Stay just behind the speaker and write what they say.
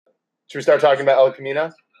Should we start talking about El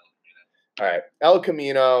Camino? All right. El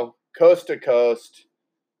Camino, coast to coast.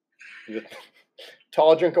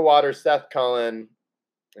 Tall drink of water, Seth Cullen,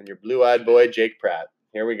 and your blue-eyed boy, Jake Pratt.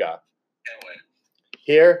 Here we go. Can't wait.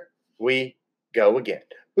 Here we go again.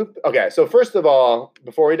 Boop. Okay, so first of all,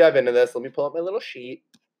 before we dive into this, let me pull up my little sheet.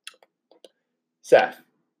 Seth,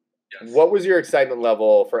 Yes. what was your excitement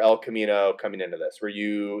level for El Camino coming into this? Were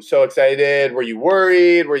you so excited? Were you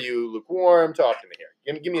worried? Were you lukewarm? Talk to me here.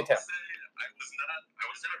 Give me a temp. I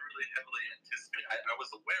was not really heavily anticipating. I was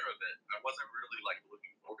aware of it. I wasn't really like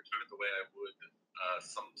looking forward to it the way I would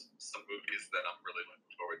some movies that I'm really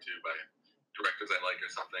looking forward to by directors I like or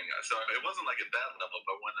something. So it wasn't like at that level.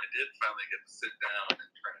 But when I did finally get to sit down and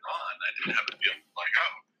turn it on, I did have a feeling like,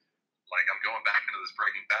 oh, like I'm going back into this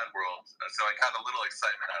Breaking Bad world. So I got a little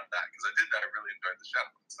excitement out of that because I really enjoyed the show.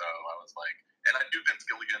 So I was like, and I knew Vince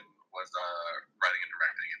Gilligan was writing and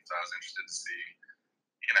directing it, so I was interested to see,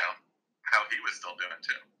 how he was still doing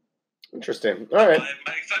too. Interesting. All right.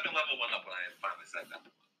 My excitement level went up when I finally sat down.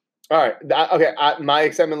 All right. Okay. My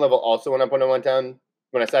excitement level also went up when I went down.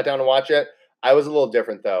 When I sat down to watch it, I was a little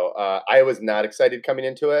different though. I was not excited coming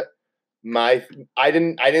into it. I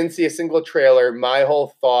didn't see a single trailer. My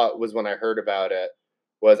whole thought was when I heard about it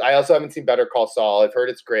was I also haven't seen Better Call Saul. I've heard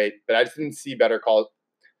it's great, but I just didn't see Better Call.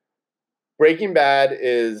 Breaking Bad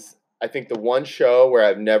is, I think, the one show where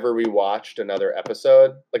I've never rewatched another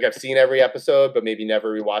episode. Like I've seen every episode, but maybe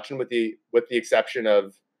never rewatched them with the exception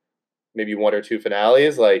of maybe one or two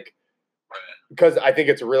finales. Like, because I think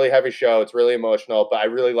it's a really heavy show. It's really emotional, but I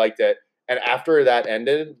really liked it. And after that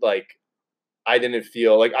ended, like, I didn't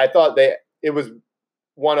feel like I thought it was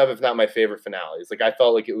one of, if not my favorite finales. Like I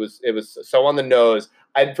felt like it was so on the nose.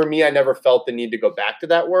 For me, I never felt the need to go back to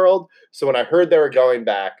that world. So when I heard they were going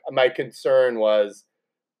back, my concern was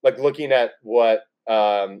like looking at what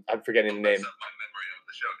I'm forgetting the name. My memory of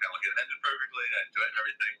the show, like it ended perfectly. I enjoyed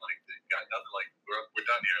everything. Like got nothing. Like we're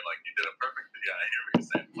done here. Like you did a perfect. Yeah, I hear what you're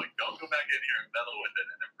saying. Like don't go back in here and meddle with it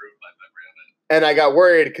and improve my memory of it. And I got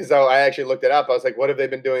worried because I actually looked it up. I was like, what have they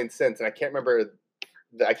been doing since? And I can't remember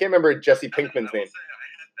Jesse Pinkman's name. I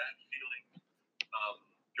had that feeling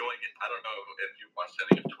going in. I don't know if you watched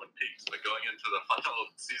any of Twin Peaks, but going into the final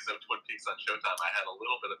season of Twin Peaks on Showtime, I had a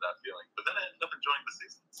little bit of that feeling. But then I ended up enjoying the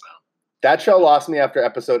season. So that show lost me after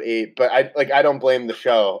episode 8. But I don't blame the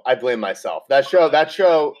show. I blame myself. That show. One of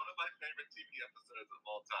my favorite TV episodes of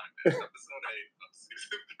all time is episode 8 of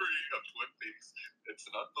season 3 of Twin Peaks. It's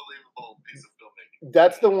an unbelievable piece of filmmaking.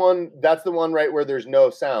 That's the one right where there's no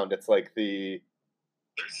sound. It's like there's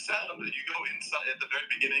sound. You go inside at the very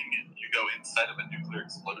beginning. You go inside of a nuclear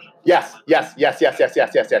explosion. Yes. Nine Inch Nails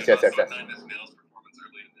performance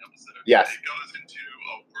early in the episode. Yes. It goes into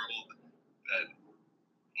a world that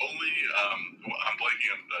only I'm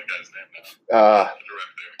blanking on the guy's name now. The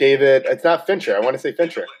director. David. It's not Fincher. I want to say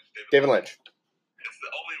Fincher. David Lynch. It's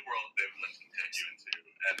the only world David Lynch can take you into,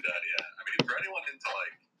 and I mean, for anyone into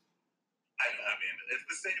like, I mean, it's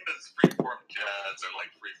the same as freeform jazz or like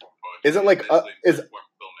freeform poetry. Is it like freeform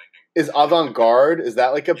filmmaking? Is avant-garde? Is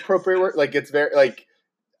that like appropriate word? Like it's very like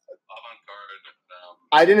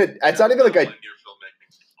avant-garde. It's not even like linear filmmaking,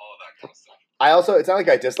 all of that kind of stuff. It's not like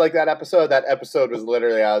I dislike that episode. That episode was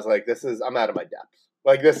literally, I was like, I'm out of my depth.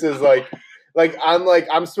 Like this is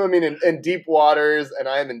I'm swimming in deep waters and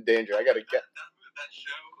I am in danger. I gotta get that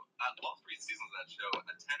show. All 3 seasons of that show, a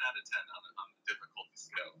 10 out of 10 on the difficulty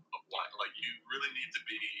scale of why. Like you really need to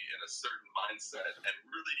be in a certain mindset and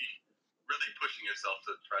really pushing yourself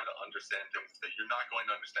to try to understand things that you're not going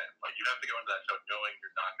to understand. Like you have to go into that show knowing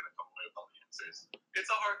you're not going to come away with all the answers. It's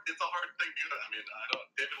a hard thing to do. I mean,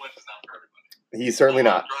 David Lynch is not for everybody. He's certainly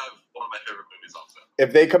not. Drive, one of my favorite movies also.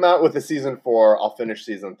 If they come out with a season 4, I'll finish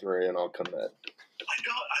season 3 and I'll commit. I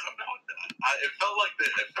don't know. It felt like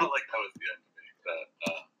that was the end of me.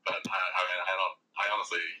 But I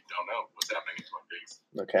honestly don't know what's happening in Twin Peaks.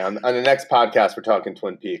 Okay, on the next podcast, we're talking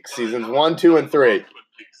Twin Peaks seasons 1, 2, and 3.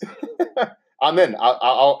 I'm in.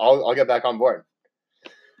 I'll get back on board.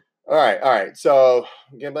 All right. So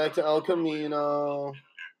get back to El Camino.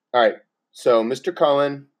 All right. So Mr.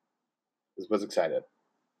 Cohen was excited.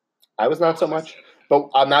 I was not so much, but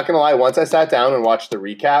I'm not gonna lie. Once I sat down and watched the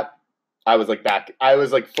recap, I was like back. I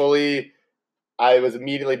was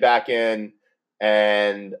immediately back in,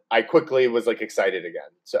 and I quickly was like excited again.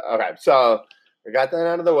 So okay. So we got that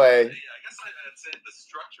out of the way. Yeah, I guess I'd say the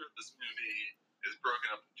structure of this movie is broken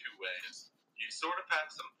up in 2 ways. You sort of have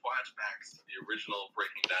some flashbacks to the original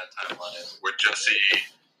Breaking Bad timeline where Jesse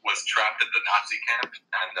was trapped at the Nazi camp,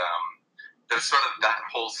 and there's sort of that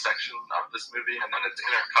whole section of this movie, and then it's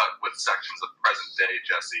intercut with sections of present day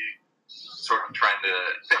Jesse sort of trying to.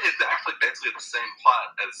 It's actually basically the same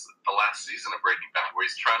plot as the last season of Breaking Bad, where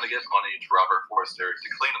he's trying to get money to Robert Forster to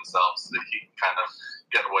clean himself so that he can kind of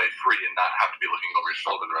get away free and not have to be looking over his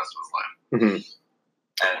shoulder the rest of his life. Mm-hmm.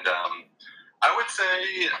 And I would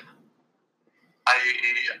say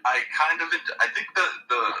I kind of I think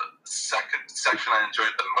the second section I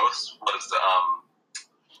enjoyed the most was the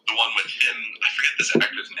one with him. I forget this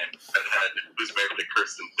actor's name. Who's married to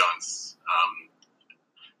Kirsten Dunst.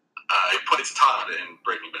 He plays Todd in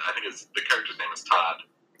Breaking Bad. I think the character's name is Todd.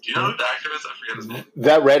 Do you know who the actor is? I forget his name.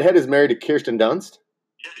 That redhead is married to Kirsten Dunst?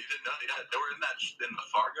 Yeah, you didn't know. Yeah, they were in the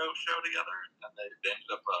Fargo show together, and they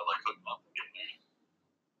ended up hooking up and getting married.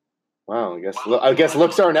 Wow, I guess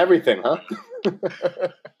looks aren't everything, huh?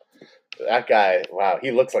 That guy, wow,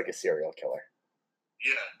 he looks like a serial killer.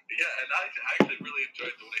 Yeah, and I actually really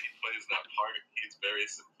enjoyed the way he plays that part. He's very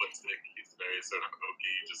simplistic. He's very sort of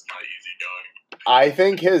oaky, just kind of easygoing. I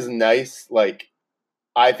think his nice,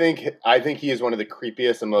 I think he is one of the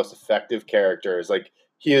creepiest and most effective characters. Like,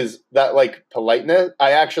 he is that, politeness.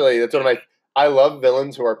 That's one of I love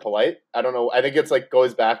villains who are polite. I don't know. I think it's,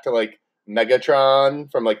 goes back to,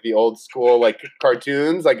 Megatron from, the old school,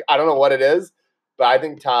 cartoons. I don't know what it is, but I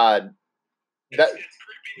think Todd... It's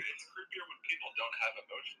creepy. It's creepier when people don't have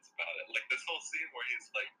emotions about it. Like, this whole scene where he's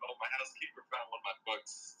like, oh, my housekeeper found one of my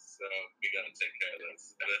books, so we gotta take care of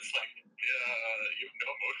this. And it's like, yeah, you have no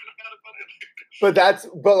emotion about it, buddy.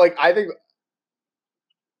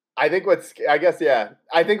 I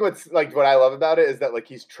think what's what I love about it is that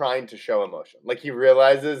he's trying to show emotion. He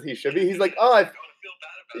realizes he should be. He's like, oh,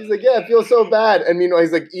 he's like, yeah, I feel so bad. And meanwhile,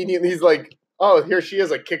 he's eating. He's like, oh, here she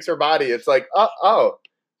is. Kicks her body. It's like, oh,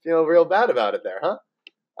 feel real bad about it there, huh?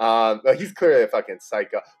 He's clearly a fucking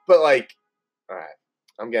psycho. But all right,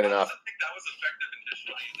 I'm getting off. I think that was effective in just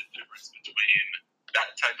showing you the difference between that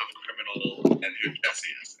type of criminal and who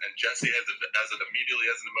Jesse is. And Jesse immediately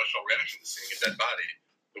has an emotional reaction to seeing a dead body,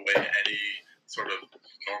 the way any sort of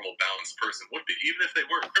normal, balanced person would be. Even if they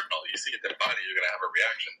were a criminal, you see a dead body, you're going to have a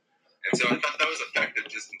reaction. And so I thought that was effective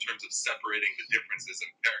just in terms of separating the differences in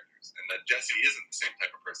characters, and that Jesse isn't the same type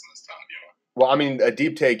of person as Todd, you know? Well, I mean, a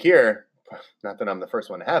deep take here, not that I'm the first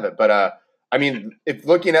one to have it, but I mean, if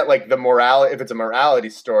looking at the morality, if it's a morality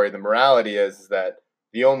story, the morality is that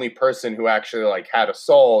the only person who actually had a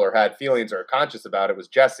soul or had feelings or conscious about it was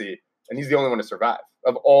Jesse, and he's the only one to survive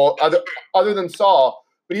of all other than Saul.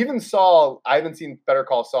 But even Saul, I haven't seen Better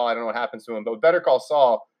Call Saul. I don't know what happens to him, but with Better Call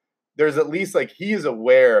Saul, there's at least he is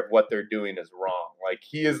aware of what they're doing is wrong.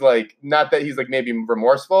 He is not that he's maybe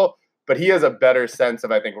remorseful, but he has a better sense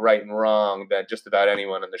of, I think, right and wrong than just about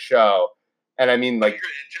anyone in the show. And I mean, Jesse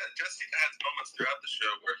has moments throughout the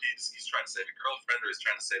show where he's trying to save a girlfriend or he's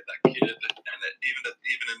trying to save that kid, and that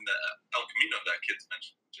even in the El Camino, that kid's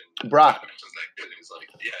mentioned. Brock mentions that kid, and he's like,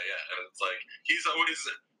 yeah, and it's he's always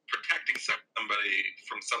protecting somebody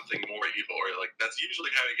from something more evil, or that's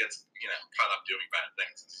usually how he gets caught up doing bad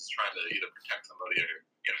things. He's trying to either protect somebody or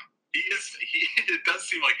it does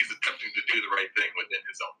seem like he's attempting to do the right thing within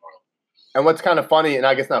his own world. And what's kind of funny, and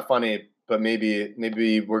I guess not funny, but maybe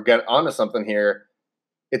we're getting onto something here.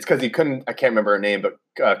 It's because he couldn't. I can't remember her name, but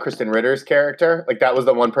Kristen Ritter's character, that was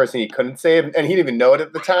the one person he couldn't save, and he didn't even know it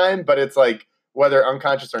at the time. But it's whether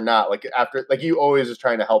unconscious or not, after he always was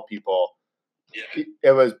trying to help people. Yeah.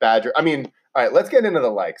 It was Badger. I mean, all right, let's get into the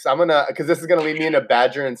likes. I'm gonna, because this is gonna lead me into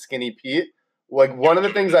Badger and Skinny Pete. One of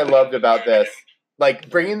the things I loved about this,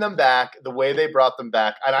 bringing them back, the way they brought them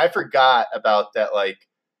back, and I forgot about that.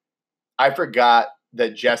 I forgot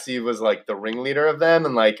that Jesse was the ringleader of them,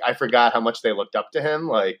 and I forgot how much they looked up to him.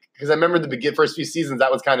 Because I remember the first few seasons,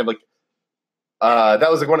 that was kind of that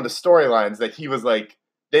was one of the storylines that he was they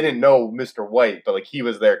didn't know Mr. White, but he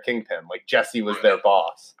was their kingpin. Jesse was their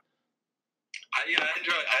boss. I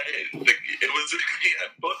enjoy. It was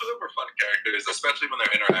both of them were fun characters, especially when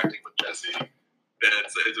they're interacting with Jesse.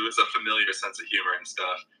 It was a familiar sense of humor and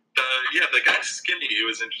stuff. The guy Skinny, it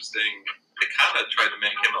was interesting. They kind of tried to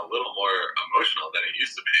make him a little more emotional than he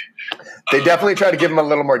used to be. They definitely tried to give him a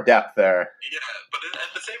little more depth there. Yeah, but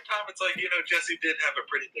at the same time, it's Jesse did have a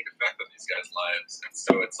pretty big effect on these guys' lives, and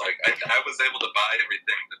so it's I was able to buy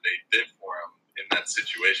everything that they did for him in that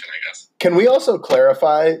situation, I guess. Can we also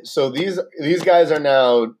clarify? So these guys are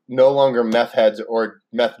now no longer meth heads or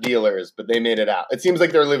meth dealers, but they made it out. It seems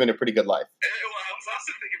like they're living a pretty good life. Well, I was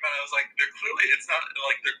also thinking about it. I was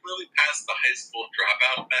they're clearly past the high school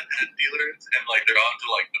dropout meth head dealers, and they're on to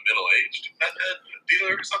the middle-aged meth head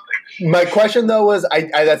dealer or something. My question though was I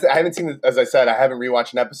haven't seen, as I said, I haven't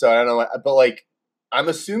rewatched an episode. I don't know, but I'm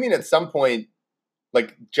assuming at some point.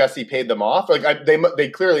 Jesse paid them off. They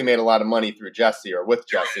clearly made a lot of money through Jesse or with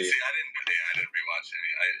Jesse. See, I didn't rewatch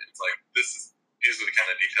any. It's these are the kind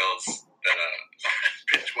of details that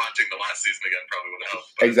binge watching the last season again probably would help.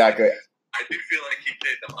 Exactly. I do feel like he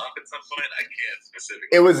paid them off at some point. I can't specifically.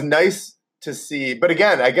 It was nice to see, but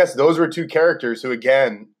again, I guess those were two characters who,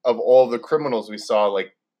 again, of all the criminals we saw,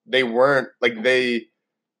 like they weren't like they're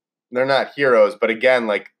not heroes, but again,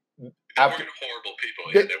 like they weren't horrible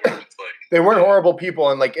people. Yeah, they weren't like they weren't horrible people,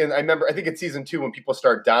 and like, and I remember, I think it's season 2 when people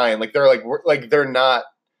start dying, like they're not.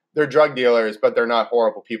 They're drug dealers, but they're not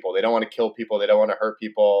horrible people. They don't want to kill people. They don't want to hurt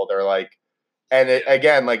people. They're like, and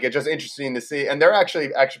again, like it's just interesting to see. And they're actually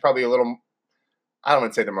probably a little. I don't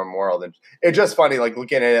want to say they're more moral than. It's just funny, like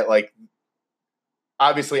looking at it. Like,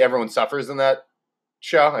 obviously, everyone suffers in that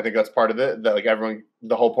show. I think that's part of it. That like everyone,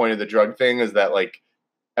 the whole point of the drug thing is that like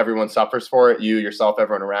everyone suffers for it. You, yourself,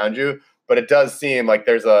 everyone around you. But it does seem like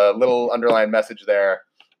there's a little underlying message there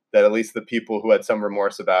that at least the people who had some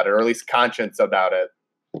remorse about it, or at least conscience about it,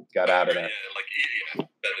 got out of that. Yeah,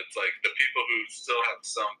 that it's like the people who still have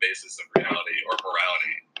some basis of reality or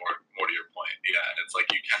morality, more to your point. Yeah, it's like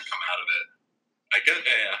you can come out of it. I get,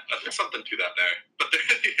 there's something to that there. But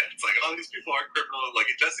it's like, oh, these people are criminals. Like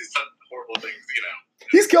Jesse's done horrible things, you know.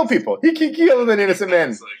 He's killed people. He killed an innocent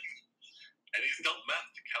man. Like, and he's dealt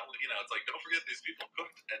meth to countless. You know, it's like don't forget these people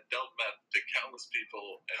cooked and dealt meth to countless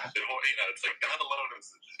people. And you know, it's like that alone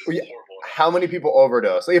is horrible. How many people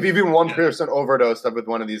overdose? Like if even one person overdosed with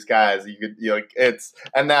one of these guys, you like it's,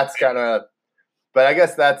 and that's kind of. But I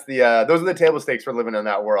guess that's the those are the table stakes for living in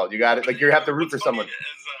that world. You got it. Like you have to root for someone.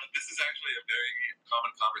 This is actually a very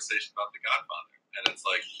common conversation about The Godfather, and it's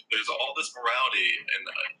like there's all this morality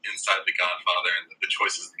inside The Godfather and the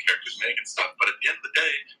choices the characters make and stuff. But at the end of the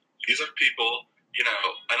day, these are people. You know,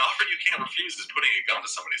 an offer you can't refuse is putting a gun to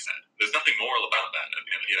somebody's head. There's nothing moral about that.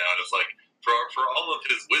 You know, it's like for all of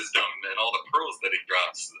his wisdom and all the pearls that he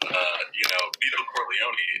drops, you know, Vito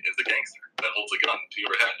Corleone is a gangster that holds a gun to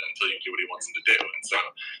your head until you do what he wants him to do. And so,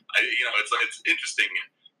 you know, it's interesting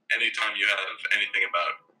anytime you have anything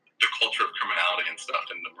about the culture of criminality and stuff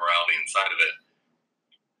and the morality inside of it.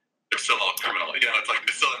 They're still all criminal. You know, it's like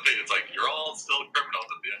it's like you're all still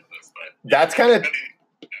criminals at the end of this. But that's kind of.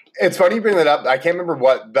 It's funny you bring that up. I can't remember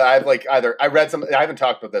what, but I've like I read something. I haven't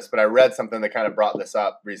talked about this, but I read something that kind of brought this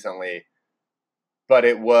up recently. But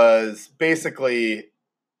it was basically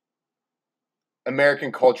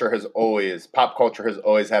American culture pop culture has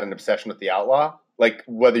always had an obsession with the outlaw. Like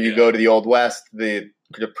whether you go to the Old West, the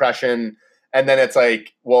Depression, and then it's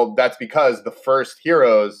like, well, that's because the first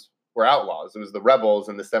heroes were outlaws. It was the rebels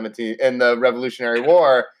in the Revolutionary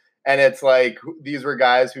War. And it's like, these were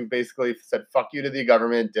guys who basically said, fuck you to the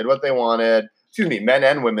government, did what they wanted. Excuse me, men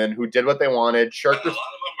and women who did what they wanted. A lot of them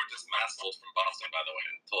were just massholes from Boston, by the way.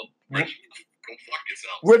 Told Rich, go fuck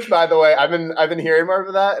yourself. Which, by the way, I've been hearing more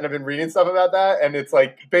of that, and I've been reading stuff about that. And it's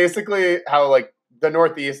like, basically how like the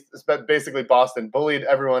Northeast, basically Boston, bullied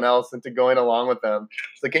everyone else into going along with them.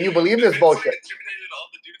 It's like, can you believe this bullshit? Intimidated all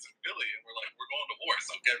the dudes in Philly, and we're like, we're going to war,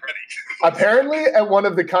 so get ready. Apparently, at one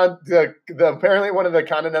of the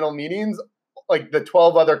continental meetings, like the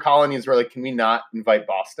 12 other colonies were like, "Can we not invite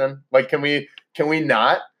Boston? Like, can we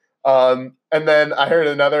not?" And then I heard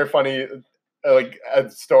another funny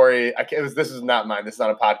a story. This is not mine. This is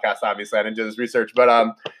not a podcast. Obviously, I didn't do this research,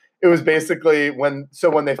 but it was basically when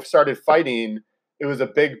they started fighting. It was a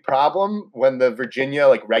big problem when the Virginia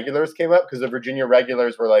regulars came up, because the Virginia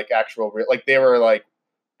regulars were they were like.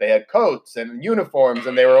 They had coats and uniforms,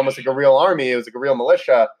 and they were almost like a real army. It was like a real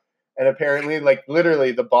militia. And apparently,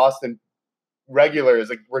 literally, the Boston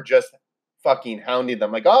regulars were just fucking hounding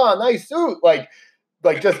them, like, "Oh, nice suit!" Like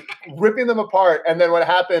just ripping them apart. And then what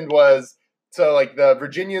happened was, the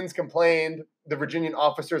Virginians complained, the Virginian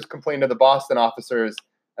officers complained to the Boston officers,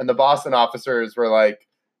 and the Boston officers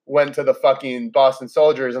went to the fucking Boston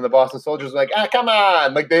soldiers, and the Boston soldiers were like, "Ah, come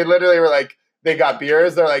on!" They literally were like. They got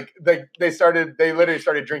beers. They're like they literally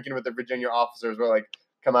started drinking with the Virginia officers. We're like,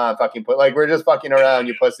 come on, fucking we're just fucking around,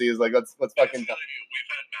 you pussies. Let's fucking. We've had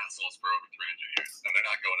massholes for over 300 years, and they're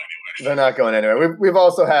not going anywhere. They're not going anywhere.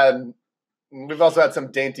 We've also had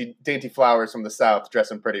some dainty flowers from the South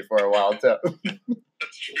dressing pretty for a while too.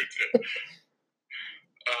 That's true too.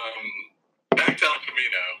 Back to El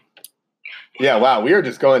Camino. Yeah, wow, we are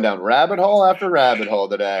just going down rabbit hole after rabbit hole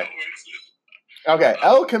today. Okay,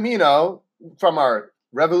 El Camino. From our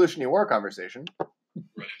Revolutionary War conversation.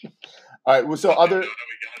 Right. All right. Well, so okay.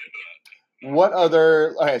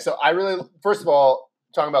 So first of all,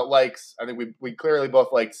 talking about likes, I think we clearly both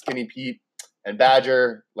like Skinny Pete and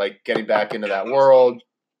Badger, getting back into that world.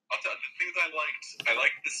 I'll tell you, the things I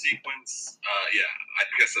liked the sequence. I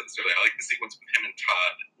think I said this earlier. I liked the sequence with him and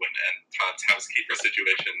Todd and Todd's housekeeper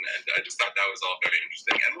situation, and I just thought that was all very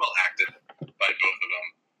interesting and well acted by both of them.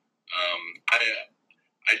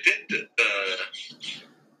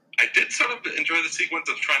 I did sort of enjoy the sequence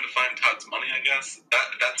of trying to find Todd's money. I guess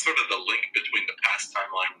that's sort of the link between the past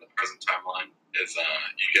timeline and the present timeline. Is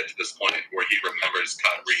you get to this point where he remembers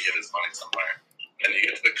Todd hid his money somewhere, and you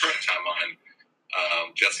get to the current timeline.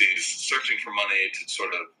 Jesse's searching for money to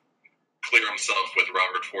sort of clear himself with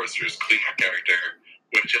Robert Forster's cleaner character.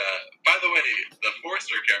 Which, by the way, the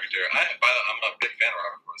Forster character, I'm a big fan of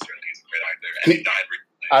Robert Forster. I think he's a great actor, and he died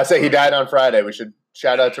recently. I say he died on Friday. We should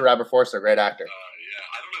shout out to Robert Forster, great actor.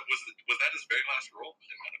 Yeah, I don't know. Was that his very last role?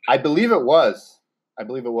 I believe it was. Yeah,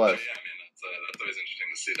 I mean, that's always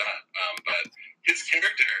interesting to see that. But his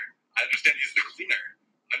character, I understand he's the cleaner.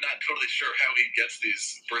 I'm not totally sure how he gets these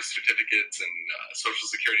birth certificates and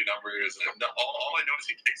social security numbers. And all I know is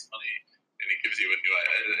he takes money and he gives you a new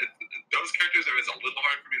idea. Those characters are a little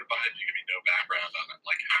hard for me to buy if you give me no background on it,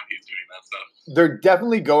 like how he's doing that stuff. They're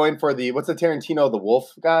definitely going for what's the Tarantino, the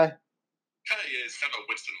Wolf guy? Yeah, it's kind of a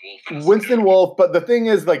Winston Wolf. Winston Wolf, but the thing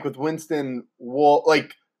is, like with Winston Wolf,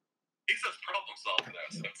 like he's a problem solver though.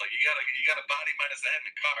 So it's like you got a body minus a head in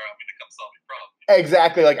a car. I'm going to come solve your problem.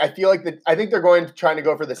 Exactly. Like I feel like I think they're trying to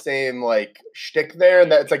go for the same like shtick there,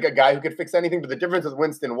 and that it's like a guy who could fix anything. But the difference with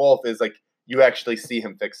Winston Wolf is like you actually see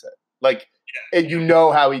him fix it. Like you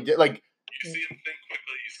know how he did. Like you see him think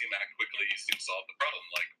quickly, you see him act quickly, you see him solve the problem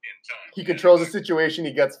like in time. He controls the situation.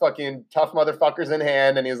 He gets fucking tough motherfuckers in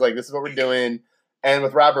hand, and he's like, "This is what we're doing." And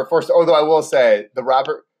with Robert Forster, although I will say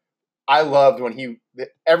I loved when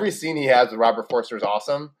every scene he has with Robert Forster is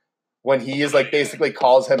awesome. When he is like basically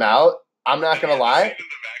calls him out, I'm not gonna lie. The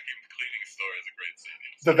vacuum cleaning store is a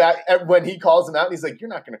great scene. When he calls him out, and he's like, "You're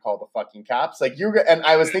not gonna call the fucking cops." Like and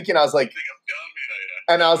I was thinking, I was like,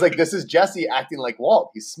 this is Jesse acting like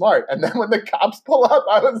Walt. He's smart. And then when the cops pull up,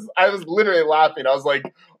 I was literally laughing. I was like,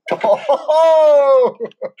 oh.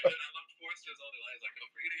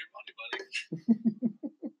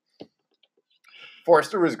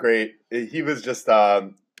 Forster was great. He was just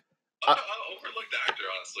overlooked actor,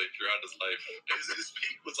 honestly, throughout his life. His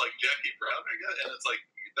peak was like Jackie Brown, I guess, and it's like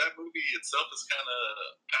that movie itself is kind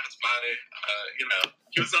of passed by.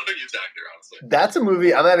 He was an underused actor, honestly. That's a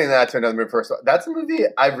movie. I'm adding that to another movie first. That's a movie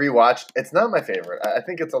I've rewatched. It's not my favorite. I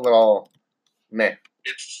think it's a little meh.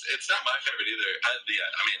 It's not my favorite either.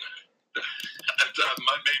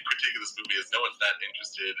 My main critique of this movie is no one's that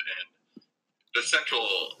interested in the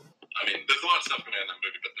central. There's a lot of stuff going on in that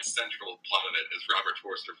movie, but the central plot of it is Robert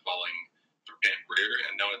Forster falling for Pam Grier,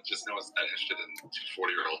 and no one's that interested in two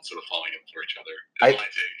 40-year-olds sort of falling in for each other.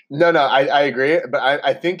 No, I agree, but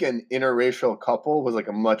I think an interracial couple was like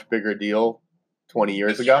a much bigger deal 20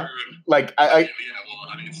 years ago. True. Like so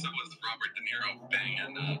was Robert De Niro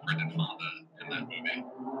banging Brendan Fonda in that movie.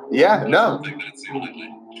 Yeah, no.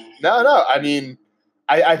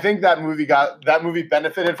 I think that movie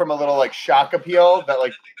benefited from a little like shock appeal that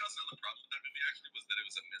like. I think that was another problem with that movie actually was that it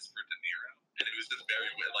was a miss for De Niro, and it was just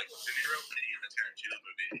very weird. Like De Niro being in a Tarantino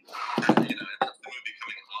movie, and that's the movie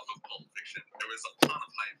coming off of Pulp Fiction. There was a ton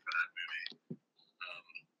of hype for that movie.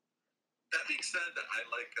 That being said, I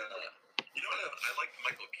like. I like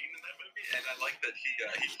Michael Keaton in that movie, and I like that he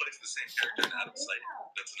plays the same character in Out of Sight.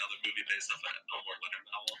 That's another movie based off an Elmore Leonard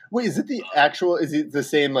novel. Wait, is it the actual? Is it the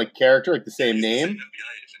same like character, like the same name? He's the same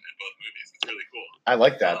FBI agent in both movies. It's really cool. I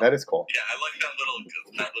like that. That is cool. Yeah, I like that little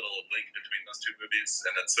link between those two movies,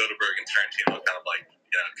 and then Soderbergh and Tarantino kind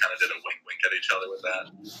of did a wink at each other with that.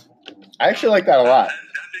 I actually like that a lot.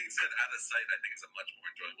 That being said, Out of Sight, I think it's a much more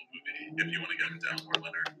enjoyable movie if you want to get into Elmore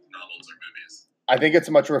Leonard novels or movies. I think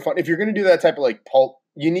it's much more fun. If you're going to do that type of like pulp,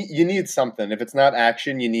 you need something. If it's not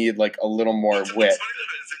action, you need like a little more wit. What's funny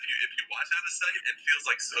though is if you watch Out of Sight, it feels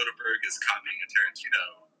like Soderbergh is copying a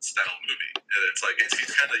Tarantino style movie. And it's like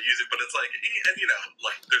he's kind of using, but it's like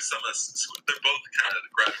there's some. They're both kind of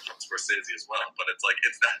grabbing from Scorsese as well, but it's like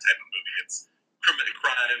it's that type of movie. It's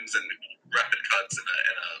crimes and rapid cuts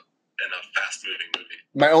in a fast moving movie.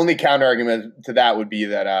 My only counter argument to that would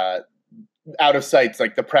be that. Out of Sight's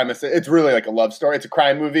like the premise. It's really like a love story. It's a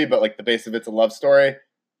crime movie, but like the base of it's a love story.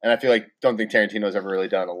 And I don't think Tarantino's ever really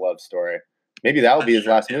done a love story. Maybe that will be his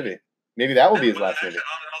last movie. Maybe that will be his last movie.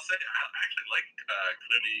 I'll say I actually like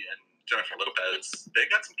Clooney and Jennifer Lopez. They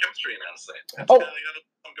got some chemistry in Out of Sight. They got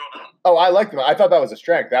something going on. Oh, I like them. I thought that was a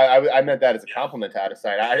strength. I meant that as a compliment to Out of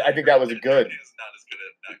Sight. I think that was a good. He's not as good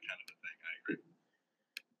at that kind of a thing. I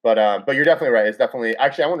agree. But you're definitely right. It's definitely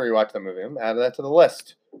actually I want to rewatch that movie. I'm add that to the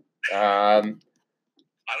list. I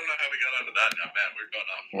don't know how we got onto that now, man. We're going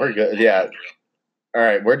off. We're good. Yeah. All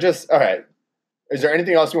right. All right. Is there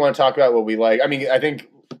anything else we want to talk about? What we like? I mean, I think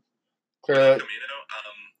clearly,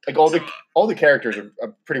 like all the characters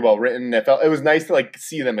are pretty well written. It was nice to like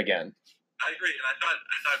see them again. I agree, and I thought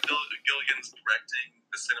Bill Gilligan's directing,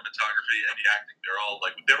 the cinematography, and the acting,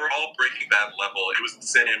 they were all Breaking Bad level. It was the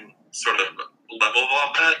same sort of level of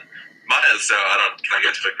all that. So can I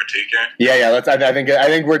get to a critique here? Yeah. I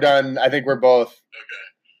think we're done. I think we're both. Okay.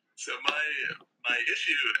 So my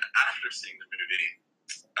issue after seeing the movie,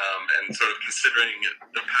 and sort of considering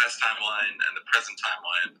the past timeline and the present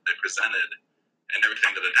timeline that they presented and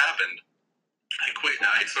everything that had happened,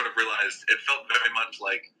 I sort of realized it felt very much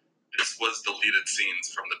like this was deleted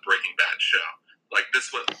scenes from the Breaking Bad show. Like it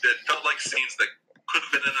felt like scenes that could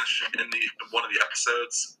have been in one of the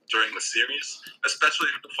episodes during the series, especially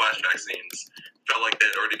the flashback scenes. Felt like they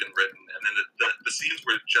had already been written, and then the scenes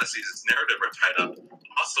where Jesse's narrative are tied up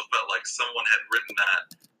also felt like someone had written that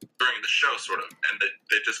during the show, sort of, and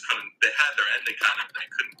they just couldn't. They had their ending kind of, they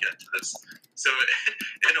couldn't get to this. So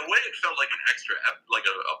in a way, it felt like an extra, like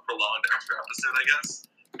a prolonged extra episode, I guess.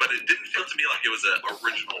 But it didn't feel to me like it was an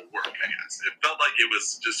original work, I guess. It felt like it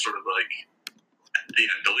was just sort of like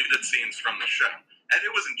deleted scenes from the show. And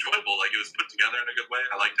it was enjoyable, like it was put together in a good way.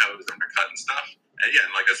 I liked how it was intercut and stuff. And yeah,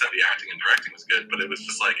 and like I said, the acting and directing was good, but it was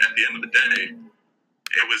just like, at the end of the day,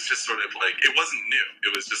 it was just sort of like, it wasn't new.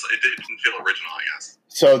 It was just, it didn't feel original, I guess.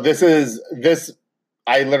 So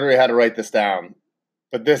I literally had to write this down.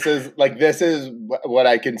 But this is what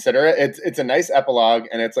I consider it. It's a nice epilogue,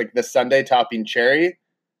 and it's like the Sunday topping cherry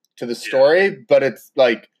to the story, but it's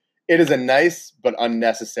like, it is a nice but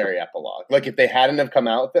unnecessary epilogue. Like, if they hadn't have come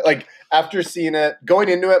out with it, like, after seeing it, going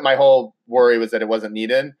into it, my whole worry was that it wasn't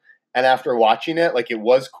needed. And after watching it, like, it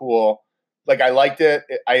was cool. Like, I liked it.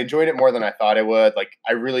 I enjoyed it more than I thought I would. Like,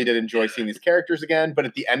 I really did enjoy seeing these characters again. But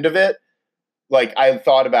at the end of it, like, I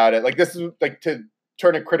thought about it. Like, this is, like, to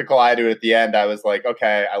turn a critical eye to it at the end, I was like,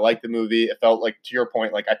 okay, I like the movie. It felt like, to your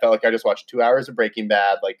point, like, I felt like I just watched 2 hours of Breaking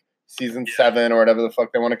Bad, like, season 7 or whatever the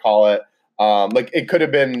fuck they want to call it. Like, it could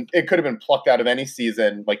have been plucked out of any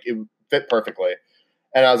season. Like, it fit perfectly.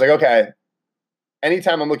 And I was like, okay,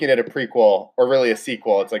 anytime I'm looking at a prequel or really a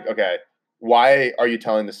sequel, it's like, okay, why are you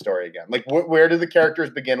telling the story again? Like, where do the characters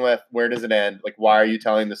begin with? Where does it end? Like, why are you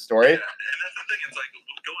telling the story? Yeah, and that's the thing. It's like,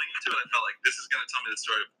 going into it, I felt like this is going to tell me the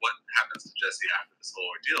story of what happens to Jesse after this whole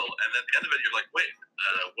ordeal. And at the end of it, you're like, wait,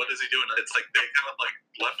 what is he doing? It's like they kind of like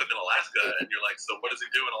left him in Alaska, and you're like, so what does he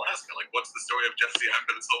do in Alaska? Like, what's the story of Jesse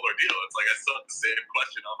after this whole ordeal? It's like I still have the same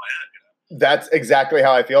question on my head, you know? That's exactly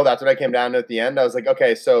how I feel. That's what I came down to at the end. I was like,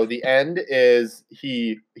 okay, so the end is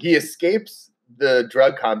he escapes the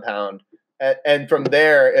drug compound, and from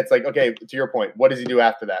there, it's like, okay, to your point, what does he do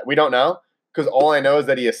after that? We don't know, because all I know is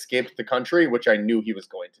that he escaped the country, which I knew he was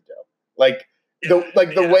going to do. Like,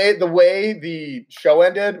 the way the show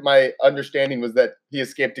ended, my understanding was that he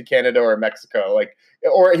escaped to Canada or Mexico, like,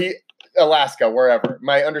 or Alaska, wherever.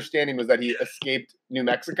 My understanding was that he escaped New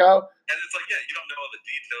Mexico. And it's like, you don't know all the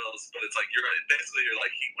details, but it's like you're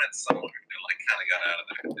like, he went somewhere and like kind of got out of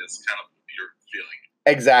there. It's kind of your feeling.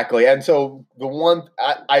 Exactly. And so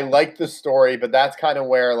I liked the story, but that's kind of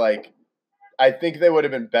where, like, I think they would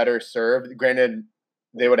have been better served. Granted,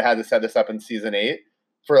 they would have had to set this up in season 8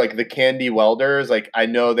 for, like, the candy welders. Like, I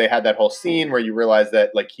know they had that whole scene where you realize that,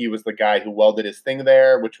 like, he was the guy who welded his thing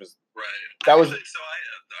there, which was right. That was. So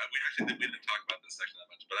we didn't talk about this section that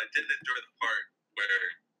much, but I did enjoy the part where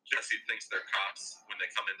Jesse thinks they're cops when they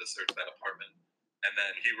come in to search that apartment. And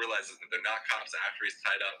then he realizes that they're not cops after he's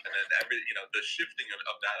tied up. And then the shifting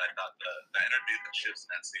of that, I thought the energy that shifts in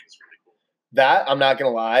that scene is really cool. That, I'm not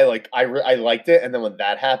gonna lie, like, I liked it, and then when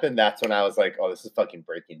that happened, that's when I was like, oh, this is fucking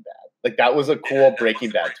Breaking Bad. Like, that was a cool Breaking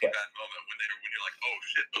Bad twist. Bad moment when you're like, oh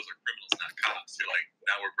shit, those are criminals, not cops. You're like,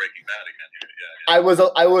 now we're Breaking Bad again.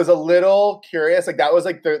 Yeah. I was a little curious. Like, that was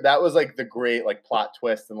like the great, like, plot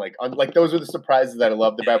twist, and like those were the surprises that I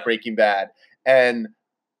loved about Breaking Bad. And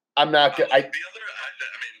I'm not gonna. The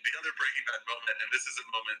other Breaking Bad moment, and this is a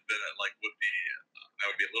moment that I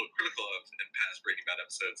would be a little critical of in past Breaking Bad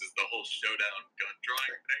episodes, is the whole showdown gun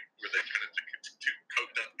drawing thing where they turn into two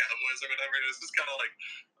coked up cowboys or whatever. And it's just kind of like,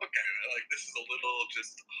 okay, like, this is a little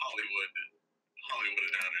just Hollywood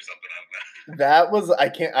it out or something. I don't know. That was,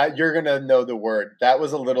 you're gonna know the word. That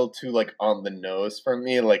was a little too, like, on the nose for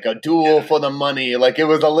me, like a duel for the money. Like, it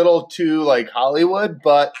was a little too, like, Hollywood,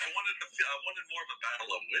 but I wanted more of a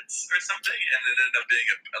battle of wits or something, and it ended up being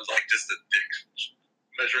just a dick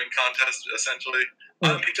measuring contest, essentially.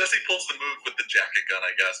 Jesse pulls the move with the jacket gun,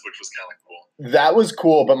 I guess, which was kind of cool. That was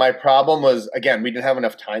cool, but my problem was, again, we didn't have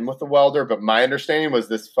enough time with the welder, but my understanding was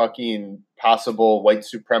this fucking possible white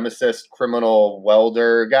supremacist criminal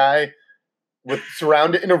welder guy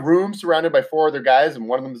surrounded in a room surrounded by 4 other guys, and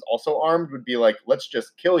one of them is also armed, would be like, let's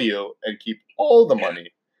just kill you and keep all the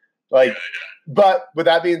money. Like, but with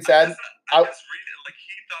that being said, I was reading, like,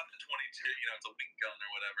 he thought the 22,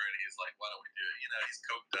 he's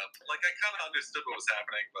coked up. Like, I kind of understood what was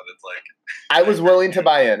happening, but it's like I was willing to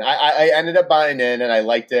buy in. I ended up buying in, and I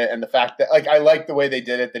liked it, and the fact that I liked the way they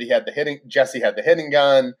did it. That Jesse had the hitting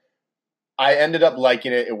gun. I ended up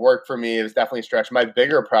liking it. It worked for me. It was definitely a stretch. My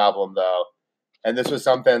bigger problem, though, and this was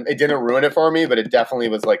something, it didn't ruin it for me, but it definitely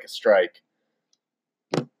was like a strike.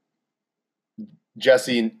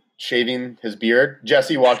 Jesse shaving his beard.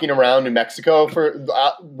 Jesse walking around New Mexico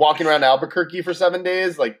walking around Albuquerque for 7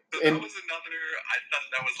 days. Like, that was another. I thought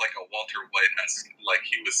that was like a Walter White-esque. Like,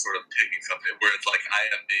 he was sort of taking something where it's like,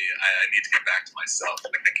 I need to get back to myself.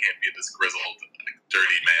 Like, I can't be this grizzled, like,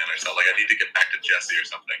 dirty man or something. Like, I need to get back to Jesse or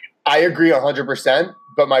something. I agree 100%.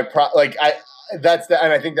 But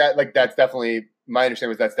and I think that, like, that's definitely, my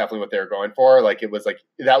understanding was that's definitely what they were going for. Like, it was like,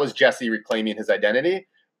 that was Jesse reclaiming his identity.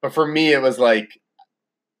 But for me, it was like,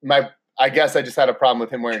 I guess I just had a problem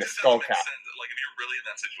with him wearing a skull cap. Like, if you're really in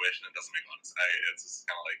that situation, it doesn't make a lot of sense. It's just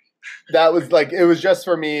kind of like... That was like, it was just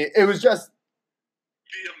for me, it was just...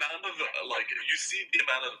 The amount of, like, you see the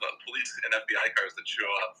amount of police and FBI cars that show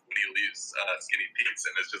up when he leaves Skinny Pete's,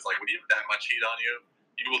 and it's just like, when you have that much heat on you,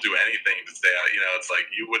 you will do anything to stay out. You know, it's like,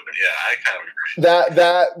 you wouldn't... Yeah, I kind of agree.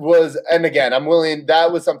 That was... And again, that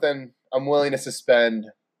was something I'm willing to suspend.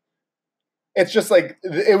 It's just like,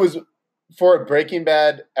 it was... For a Breaking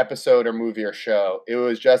Bad episode or movie or show, it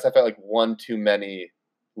was just, I felt like one too many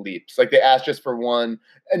leaps. Like, they asked just for one,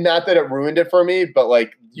 and not that it ruined it for me, but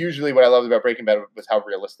like, usually what I loved about Breaking Bad was how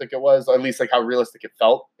realistic it was, or at least like how realistic it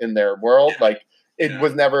felt in their world. Yeah. Like, it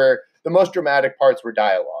was never, the most dramatic parts were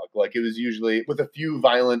dialogue. Like, it was usually with a few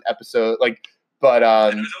violent episodes, like, but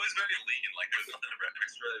and it was always very lean. Like, there was nothing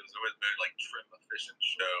extra. It was always very like trim, efficient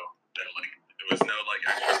show. That like, there was no like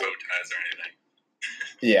extra bow ties or anything.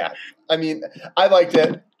 Yeah, I mean, I liked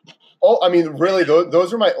it. Oh, I mean, really,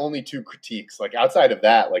 those were my only two critiques. Like, outside of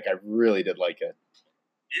that, like, I really did like it.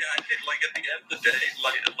 Yeah, I think, like, at the end of the day,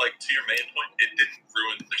 like to your main point, it didn't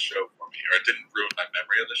ruin the show for me, or it didn't ruin my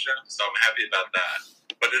memory of the show. So I'm happy about that.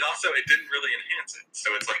 But it didn't really enhance it.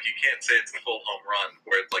 So it's like, you can't say it's a full home run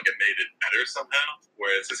where it's like it made it better somehow.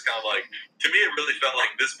 Where it's just kind of like, to me, it really felt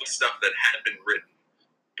like this was stuff that had been written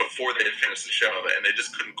before they had finished the show, and they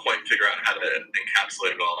just couldn't quite figure out how to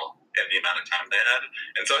encapsulate it all in the amount of time they had.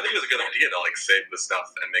 And so I think it was a good idea to like save the stuff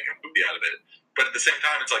and make a movie out of it. But at the same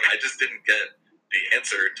time, it's like, I just didn't get the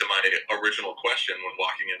answer to my original question when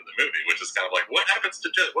walking into the movie, which is kind of like, what happens to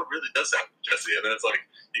Jesse? What really does happen to Jesse? And then it's like,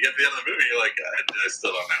 you get to the end of the movie, you're like, I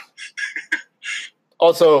still don't know.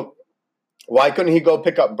 Also, why couldn't he go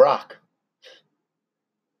pick up Brock?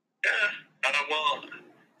 Yeah, well,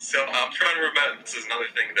 so I'm trying to remember, this is another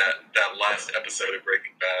thing that last episode of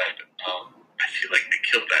Breaking Bad, I feel like they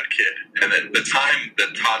killed that kid. And then the time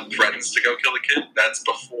that Todd threatens to go kill the kid, that's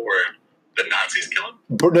before the Nazis kill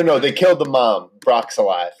him? No, they killed the mom. Brock's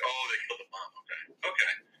alive. Oh, they killed the mom.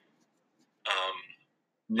 Okay.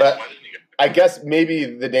 But I guess maybe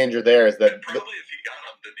the danger there is that... Probably if he got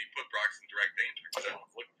him, then he put Brock's in direct danger because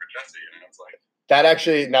everyone's looking for Jesse. And it's like... That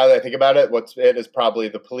actually, now that I think about it, it is probably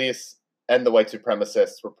the police and the white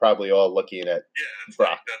supremacists were probably all looking at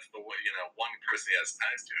Brock. Like, that's the way, one person he has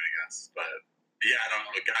ties to, I guess. But yeah, I don't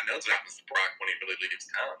know. God knows what happens to Brock when he really leaves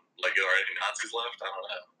town. Like, are any Nazis left? I don't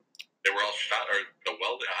know. They were all shot, or the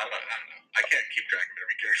welding. I don't know. I can't keep track of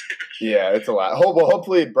every character. Yeah, it's a lot.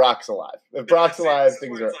 Hopefully Brock's alive. If Brock's alive,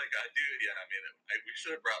 things are... Like, we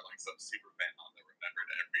should have brought like some super fan on that remembered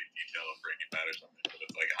every detail of Breaking Bad or something. But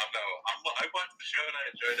it's like, I watched the show and I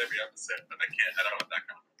enjoyed every episode, but I don't have that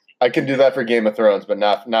kind of... I can do that for Game of Thrones, but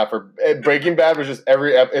not for Breaking Bad. Was just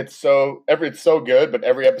it's so good, but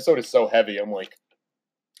every episode is so heavy. I'm like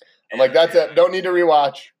that's it. Don't need to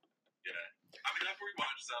rewatch. Yeah, I mean, I've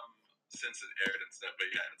rewatched some since it aired and stuff, but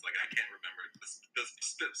yeah, it's like I can't remember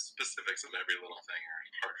the specifics of every little thing. Are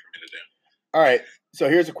hard for me to do. All right, so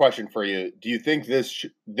here's a question for you: do you think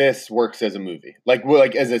this works as a movie? Like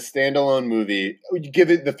as a standalone movie? You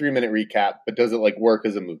give it the 3-minute recap, but does it like work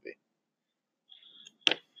as a movie?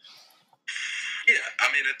 Yeah,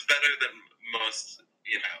 I mean, it's better than most,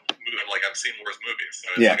 like I've seen worse movies. So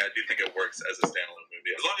it's like, I do think it works as a standalone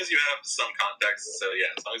movie. As long as you have some context. So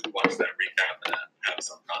yeah, as long as you watch that recap and have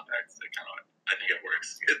some context, I think it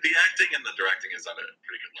works. The acting and the directing is at a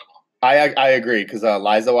pretty good level. I agree, because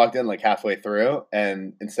Liza walked in like halfway through,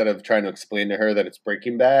 and instead of trying to explain to her that it's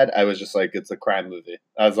Breaking Bad, I was just like, it's a crime movie.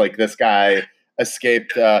 I was like, this guy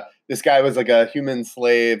escaped. This guy was like a human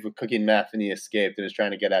slave cooking meth, and he escaped and is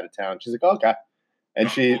trying to get out of town. She's like, oh, okay. And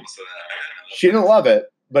she didn't love it,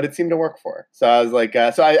 but it seemed to work for her. So I was like,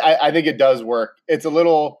 I think it does work. It's a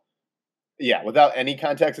little, without any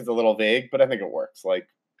context, it's a little vague, but I think it works. Like,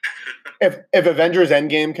 if Avengers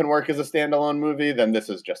Endgame can work as a standalone movie, then this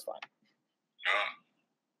is just fine.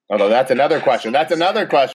 Although that's another question. That's another question.